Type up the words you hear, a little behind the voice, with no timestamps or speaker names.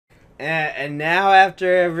And now,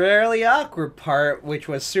 after a really awkward part, which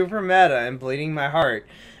was super meta and bleeding my heart,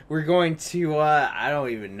 we're going to, I don't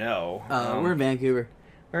even know. We're in Vancouver.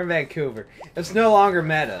 We're in Vancouver. It's no longer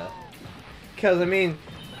meta. Because, I mean,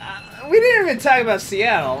 we didn't even talk about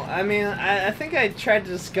Seattle. I mean, I think I tried to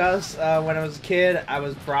discuss when I was a kid. I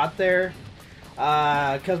was brought there.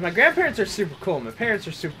 Because my grandparents are super cool. My parents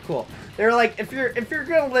are super cool. They're like, if you're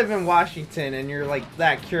gonna live in Washington and you're like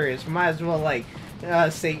that curious, might as well like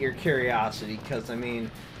sate your curiosity. Because I mean,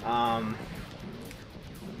 I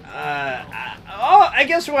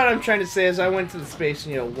guess what I'm trying to say is I went to the Space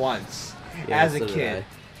Needle once as a kid.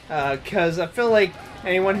 Because I feel like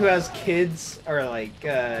anyone who has kids or like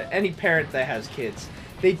any parent that has kids,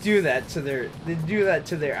 they do that to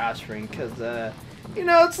their offspring. Because you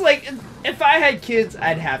know, it's like, if I had kids,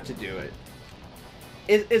 I'd have to do it.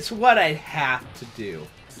 It's what I'd have to do.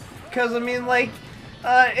 Because, I mean, like,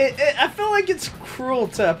 I feel like it's cruel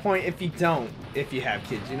to a point if you have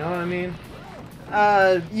kids, you know what I mean?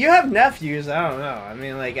 You have nephews, I don't know. I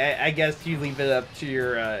mean, like, I guess you leave it up to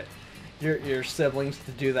your siblings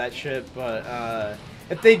to do that shit, but,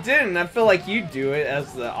 if they didn't, I feel like you'd do it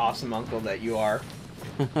as the awesome uncle that you are.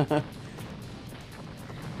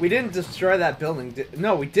 We didn't destroy that building.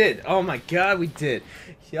 No, we did. Oh my god, we did.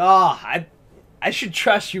 Oh, I should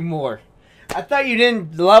trust you more. I thought you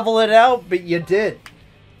didn't level it out, but you did.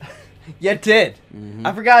 You did. Mm-hmm.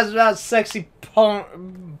 I forgot about sexy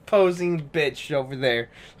posing bitch over there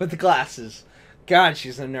with the glasses. God,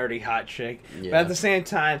 she's a nerdy hot chick. Yeah. But at the same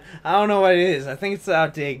time, I don't know what it is. I think it's the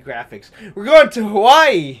outdated graphics. We're going to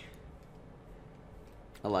Hawaii.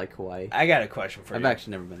 I like Hawaii. I got a question for you. I've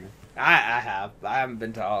actually never been there. I have. I haven't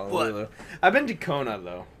been to Honolulu. I've been to Kona,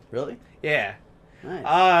 though. Really? Yeah. Nice.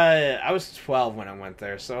 I was 12 when I went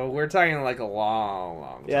there, so we're talking like a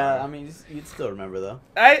long time. Yeah, I mean, you'd still remember, though.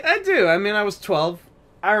 I do. I mean, I was 12.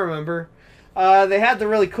 I remember. They had the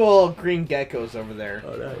really cool green geckos over there.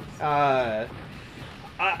 Oh, nice.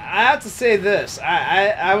 I have to say this.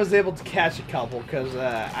 I was able to catch a couple because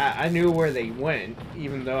I knew where they went,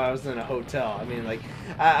 even though I was in a hotel. I mean, like,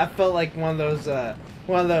 I felt like one of those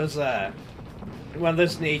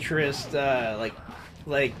naturist,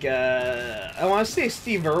 I want to say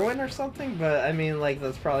Steve Irwin or something, but I mean, like,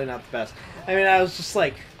 that's probably not the best. I mean, I was just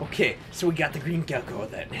like, okay, so we got the green gecko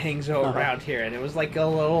that hangs around here, and it was like a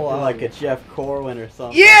little... like a Jeff Corwin or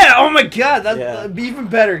something. Yeah! Oh my god! That's an even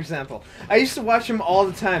better example. I used to watch him all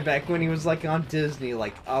the time back when he was, like, on Disney,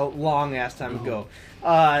 like, a long-ass time ago.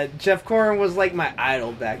 Jeff Corwin was, like, my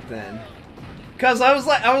idol back then. Because I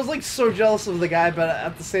was so jealous of the guy, but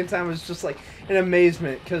at the same time, it was just, like, an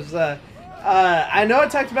amazement. Because, I know I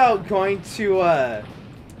talked about going to,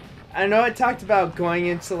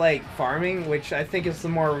 into, like, farming, which I think is the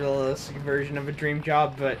more realistic version of a dream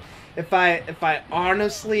job, but if I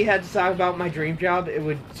honestly had to talk about my dream job,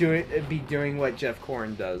 it'd be doing what Jeff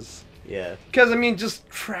Corwin does. Yeah. Because, I mean, just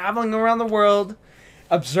traveling around the world,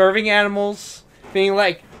 observing animals, being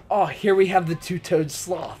like, oh, here we have the two-toed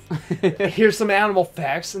sloth. Here's some animal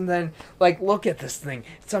facts, and then, like, look at this thing.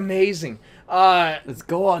 It's amazing. It's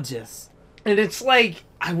gorgeous. And it's like,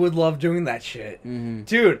 I would love doing that shit. Mm-hmm.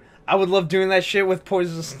 Dude, I would love doing that shit with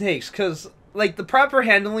poisonous snakes, because, like, the proper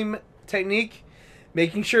handling technique,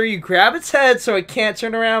 making sure you grab its head so it can't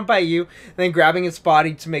turn around and bite you, and then grabbing its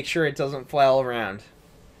body to make sure it doesn't flail around.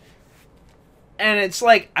 And it's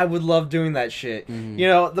like, I would love doing that shit. Mm-hmm. You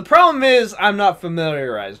know, the problem is, I'm not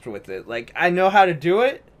familiarized with it. Like, I know how to do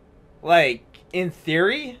it, like, in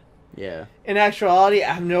theory. Yeah. In actuality,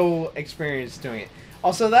 I have no experience doing it.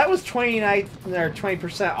 Also, that was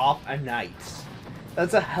 20% off a night.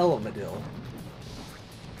 That's a hell of a deal.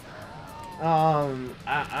 I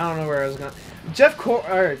don't know where I was going. Jeff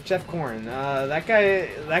Corwin. That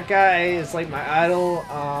guy is like my idol.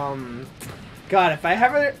 God, if I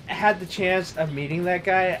ever had the chance of meeting that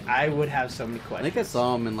guy, I would have so many questions. I think I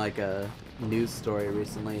saw him in like a news story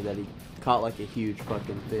recently that he caught like a huge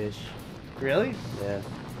fucking fish. Really? Yeah.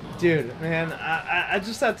 Dude, man, I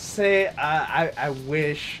just have to say, I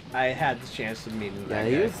wish I had the chance to meet him. Yeah,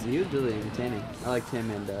 he was really entertaining. I liked him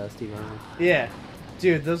and Steve Irwin. Yeah.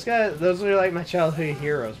 Dude, those are like my childhood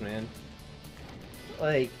heroes, man.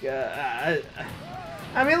 Like, I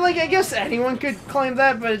mean, like, I guess anyone could claim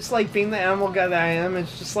that, but it's like being the animal guy that I am,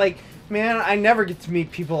 it's just like, man, I never get to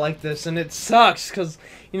meet people like this, and it sucks, because,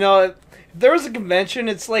 you know, if there was a convention,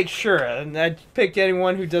 it's like, sure, and I'd pick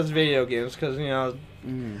anyone who does video games, because, you know,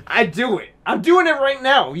 I do it. I'm doing it right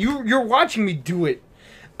now. You're watching me do it.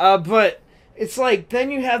 But it's like, then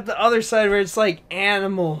you have the other side where it's like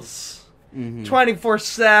animals.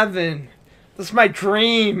 24/7. That's my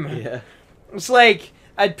dream. Yeah. It's like,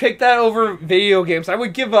 I'd pick that over video games. I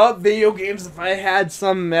would give up video games if I had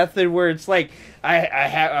some method where it's like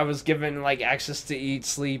I was given like access to eat,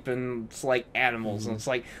 sleep, and it's like animals, and it's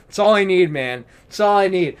like it's all I need, man. It's all I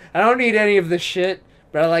need. I don't need any of this shit,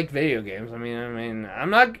 but I like video games. I mean,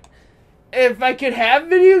 I'm not. If I could have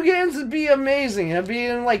video games, it'd be amazing. I'd be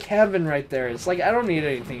in like heaven right there. It's like I don't need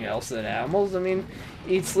anything else than animals. I mean,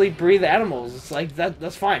 eat, sleep, breathe animals. It's like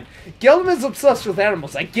that's fine. Gilman's obsessed with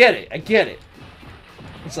animals. I get it. I get it.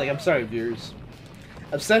 It's like, I'm sorry, viewers.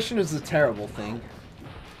 Obsession is a terrible thing.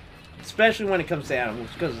 Especially when it comes to animals,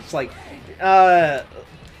 because it's like,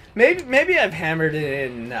 maybe I've hammered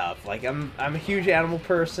it in enough. Like, I'm a huge animal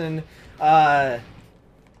person.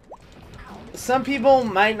 Some people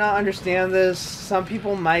might not understand this. Some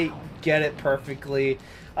people might get it perfectly.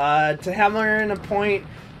 To hammer in a point,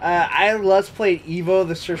 I Let's Played Evo,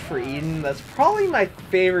 The Search for Eden. That's probably my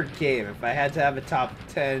favorite game, if I had to have a top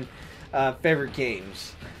 10 favorite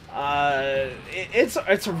games.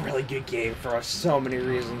 It's a really good game for so many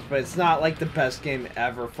reasons, but it's not like the best game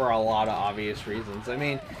ever for a lot of obvious reasons. I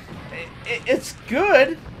mean, it's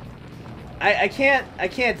good. I can't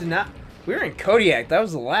deny. We were in Kodiak. That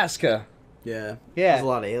was Alaska. Yeah. Yeah. There's a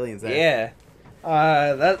lot of aliens there.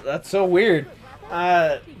 Yeah. That's so weird.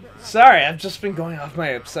 Sorry, I've just been going off my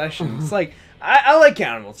obsession. It's like I like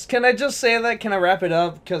animals. Can I just say that? Can I wrap it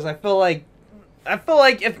up? Because I feel like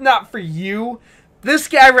if not for you, this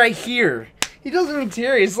guy right here, he doesn't even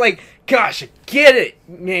care. He's like, gosh, I get it,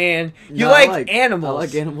 man. You like animals. I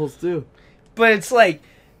like animals too. But it's like,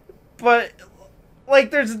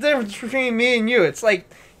 there's a difference between me and you. It's like,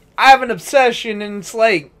 I have an obsession, and it's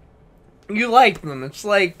like, you like them. It's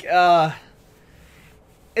like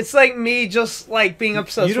me just like being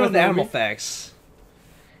obsessed with animal facts.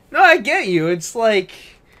 No, I get you. It's like,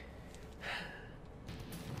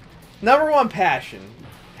 #1 passion.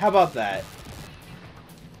 How about that?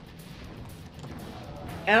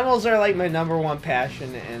 Animals are like my #1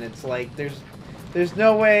 passion, and it's like there's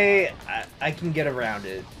no way I can get around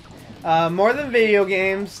it. More than video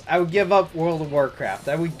games, I would give up World of Warcraft.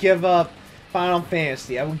 I would give up Final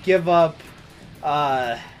Fantasy. I would give up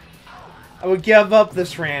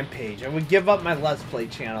this Rampage. I would give up my Let's Play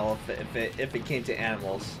channel if it came to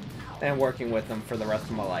animals and working with them for the rest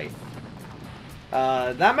of my life.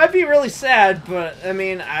 That might be really sad, but I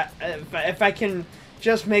mean, if I can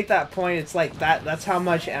just make that point, it's like that's how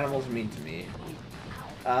much animals mean to me.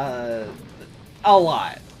 A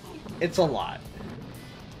lot. It's a lot.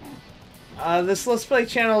 This Let's Play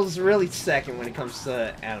channel is really second when it comes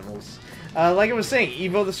to animals. Like I was saying,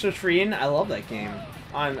 Evo the Search for Eden, I love that game.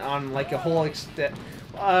 On like a whole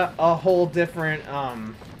different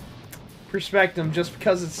perspective, just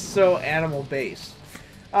because it's so animal based.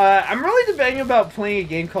 I'm really debating about playing a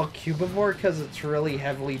game called Cubivore because it's really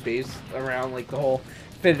heavily based around like the whole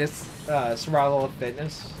fitness, survival of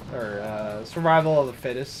fitness, or survival of the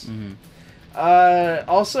fittest.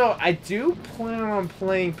 Also, I do plan on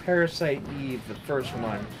playing Parasite Eve, the first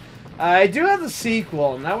one. I do have the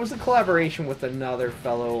sequel, and that was a collaboration with another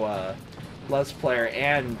fellow Let's Player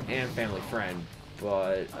and family friend.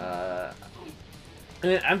 But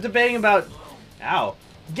I'm debating about. Ow!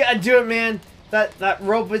 You gotta do it, man. That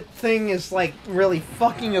robot thing is like really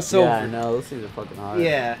fucking us over. Yeah, I know. Those things are fucking hard.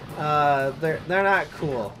 Yeah, they're not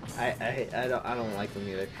cool. I don't like them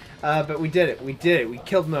either. But we did it. We did it. We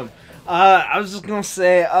killed them. I was just gonna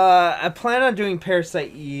say, I plan on doing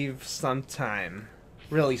Parasite Eve sometime,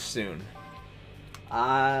 really soon.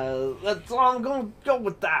 That's all I'm gonna go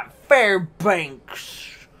with that.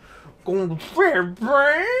 Fairbanks. Going to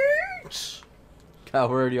Fairbanks. God,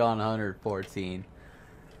 we're already on 114.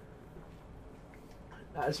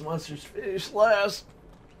 Nice Monsters finished last.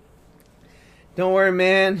 Don't worry,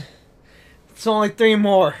 man. It's only 3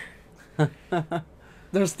 more.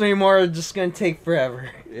 Those 3 more are just gonna take forever.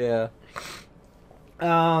 Yeah.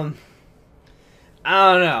 I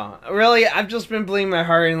don't know. Really, I've just been bleeding my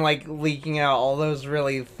heart and like leaking out all those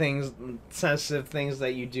really sensitive things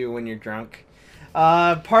that you do when you're drunk.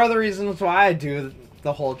 Part of the reasons why I do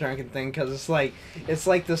the whole drunken thing, because it's like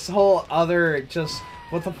this whole other just,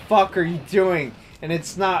 what the fuck are you doing? And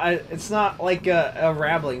it's not like a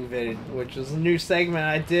rambling vid, which is a new segment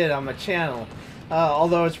I did on my channel.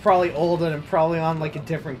 Although it's probably old and probably on like a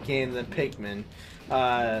different game than Pikmin.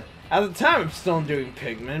 At the time, I'm still doing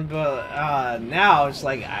Pikmin, but now it's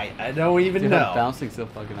like I don't even know. Dude, bouncing so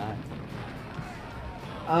fucking high.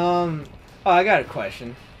 Oh, I got a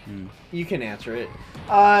question. You can answer it.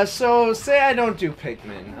 So say I don't do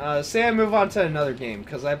Pikmin. Say I move on to another game,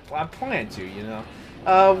 because I plan to, you know.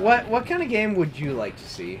 What kind of game would you like to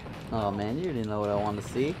see? Oh man, you already know what I want to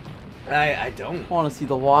see. I don't. I want to see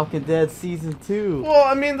The Walking Dead Season 2. Well,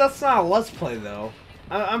 I mean, that's not a Let's Play, though.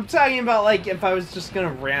 I'm talking about, like, if I was just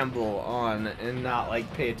gonna ramble on and not,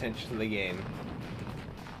 like, pay attention to the game.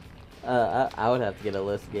 I would have to get a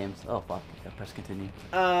list of games. Oh, fuck. I press continue.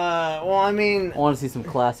 Well, I mean... I want to see some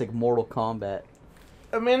classic Mortal Kombat.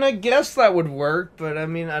 I mean, I guess that would work, but, I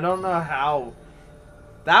mean, I don't know how...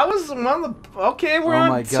 That was one of the... Okay, we're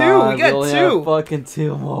on 2. God, we got only 2. have fucking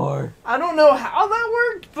 2 more. I don't know how that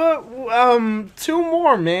worked, but, 2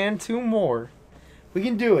 more, man. 2 more. We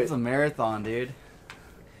can do it. It's a marathon, dude.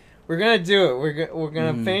 We're gonna do it. We're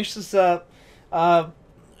gonna finish this up. I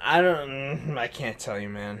can't tell you,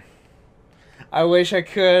 man. I wish I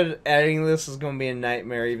could. Editing this is gonna be a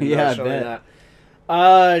nightmare, even though it's really not.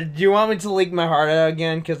 Do you want me to leak my heart out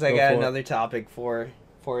again? Because I got another topic for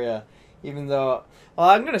you. Even though, well,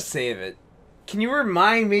 I'm gonna save it. Can you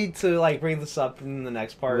remind me to like bring this up in the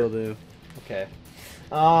next part? Will do. Okay.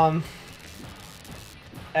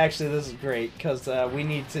 Actually, this is great because we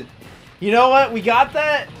need to. You know what? We got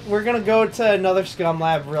that. We're gonna go to another Scum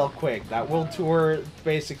Lab real quick. That World Tour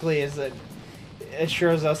basically is it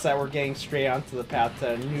assures us that we're getting straight onto the path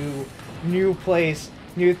to a new place,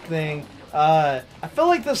 new thing. I feel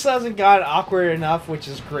like this hasn't gotten awkward enough, which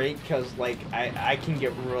is great because like I can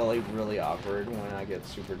get really, really awkward when I get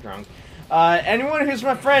super drunk. Anyone who's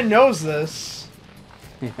my friend knows this.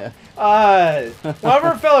 Yeah. One of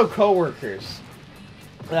our fellow coworkers.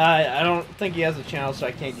 I don't think he has a channel, so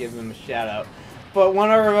I can't give him a shout out. But one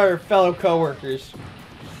of our fellow coworkers,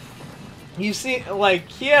 you see, like,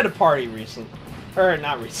 he had a party recently. Or,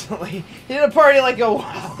 not recently. He had a party, like, a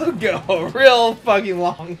while ago. Real fucking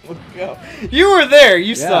long ago. You were there.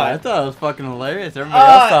 You saw it. I thought it was fucking hilarious. Everybody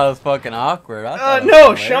else thought it was fucking awkward. I thought it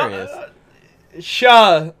was hilarious.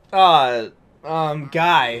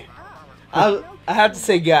 Guy. I have to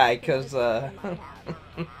say guy, because,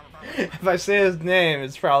 if I say his name,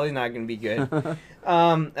 it's probably not going to be good.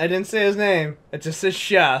 I didn't say his name. It just says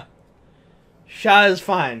Sha. Sha is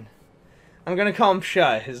fine. I'm going to call him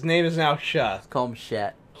Sha. His name is now Sha. Let's call him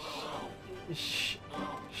Shat. Sha.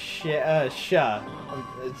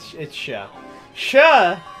 It's Sha.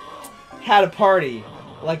 Sha had a party,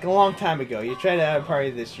 like, a long time ago. You tried to have a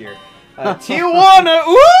party this year. Tijuana!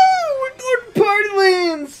 Woo! We're going to party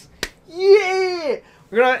lands! Yeah!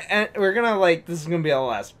 We're gonna, like, this is going to be the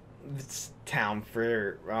last town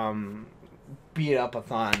for beat up a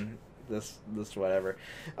thon this whatever.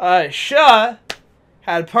 Sha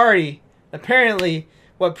had a party. Apparently,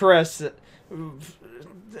 what Perez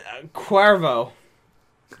Cuervo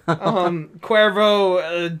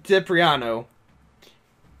Dipriano.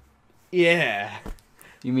 Yeah.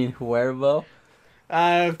 You mean Cuervo?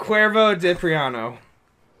 Cuervo Dipriano.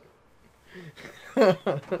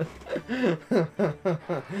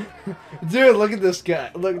 Dude, look at this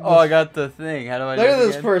guy. Look at this. I got the thing. How do I look do at it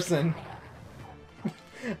this again? person.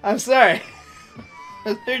 I'm sorry.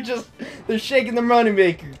 They're shaking the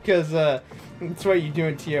moneymaker because that's what you do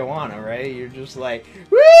in Tijuana, right? You're just like,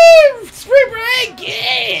 woo, spring break,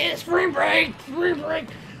 yeah, spring break.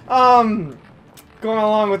 Going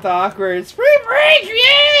along with the awkward spring break,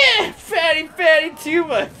 yeah, fatty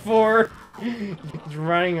 2x4. He's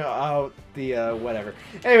running out the whatever.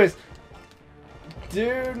 Anyways,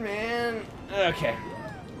 dude, man. Okay.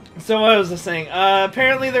 So what was I saying?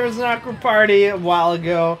 Apparently there was an awkward party a while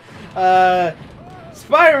ago.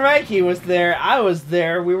 Spider Mikey was there. I was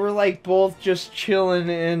there. We were like both just chilling,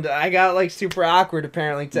 and I got like super awkward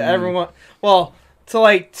apparently to everyone. Well, to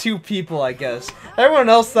like 2 people, I guess. Everyone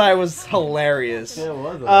else thought it was hilarious. Yeah, it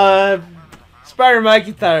was. Spider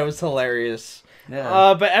Mikey thought it was hilarious.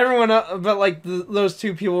 Yeah. But everyone, but like those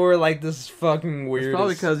 2 people were like, "This is fucking weird." It's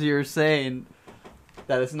probably because you were saying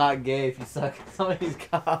that it's not gay if you suck somebody's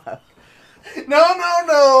cock. No.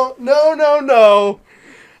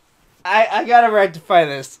 I gotta rectify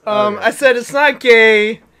this. Okay. I said it's not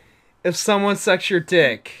gay if someone sucks your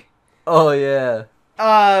dick. Oh yeah.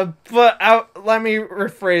 But let me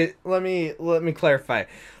rephrase. Let me clarify.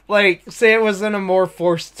 Like, say it was in a more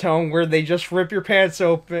forced tone where they just rip your pants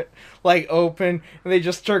open, and they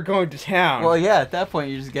just start going to town. Well, yeah. At that point,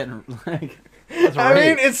 you're just getting like. That's I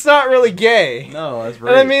mean, it's not really gay. No, that's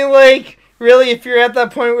right. And I mean, like, really, if you're at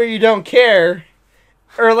that point where you don't care,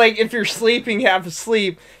 or like if you're sleeping half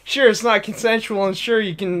asleep, sure, it's not consensual, and sure,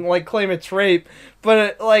 you can like claim it's rape.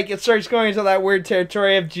 But it starts going into that weird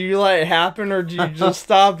territory of, do you let it happen or do you just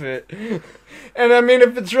stop it? And I mean,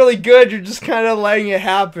 if it's really good, you're just kind of letting it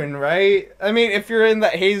happen, right? I mean, if you're in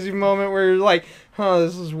that hazy moment where you're like, huh,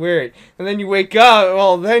 this is weird. And then you wake up,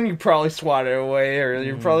 well, then you probably swat it away, or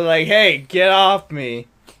you're probably like, hey, get off me.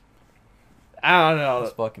 I don't know.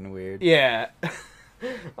 That's fucking weird. Yeah.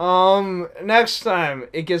 Next time,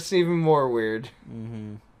 it gets even more weird.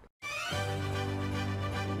 Mm-hmm.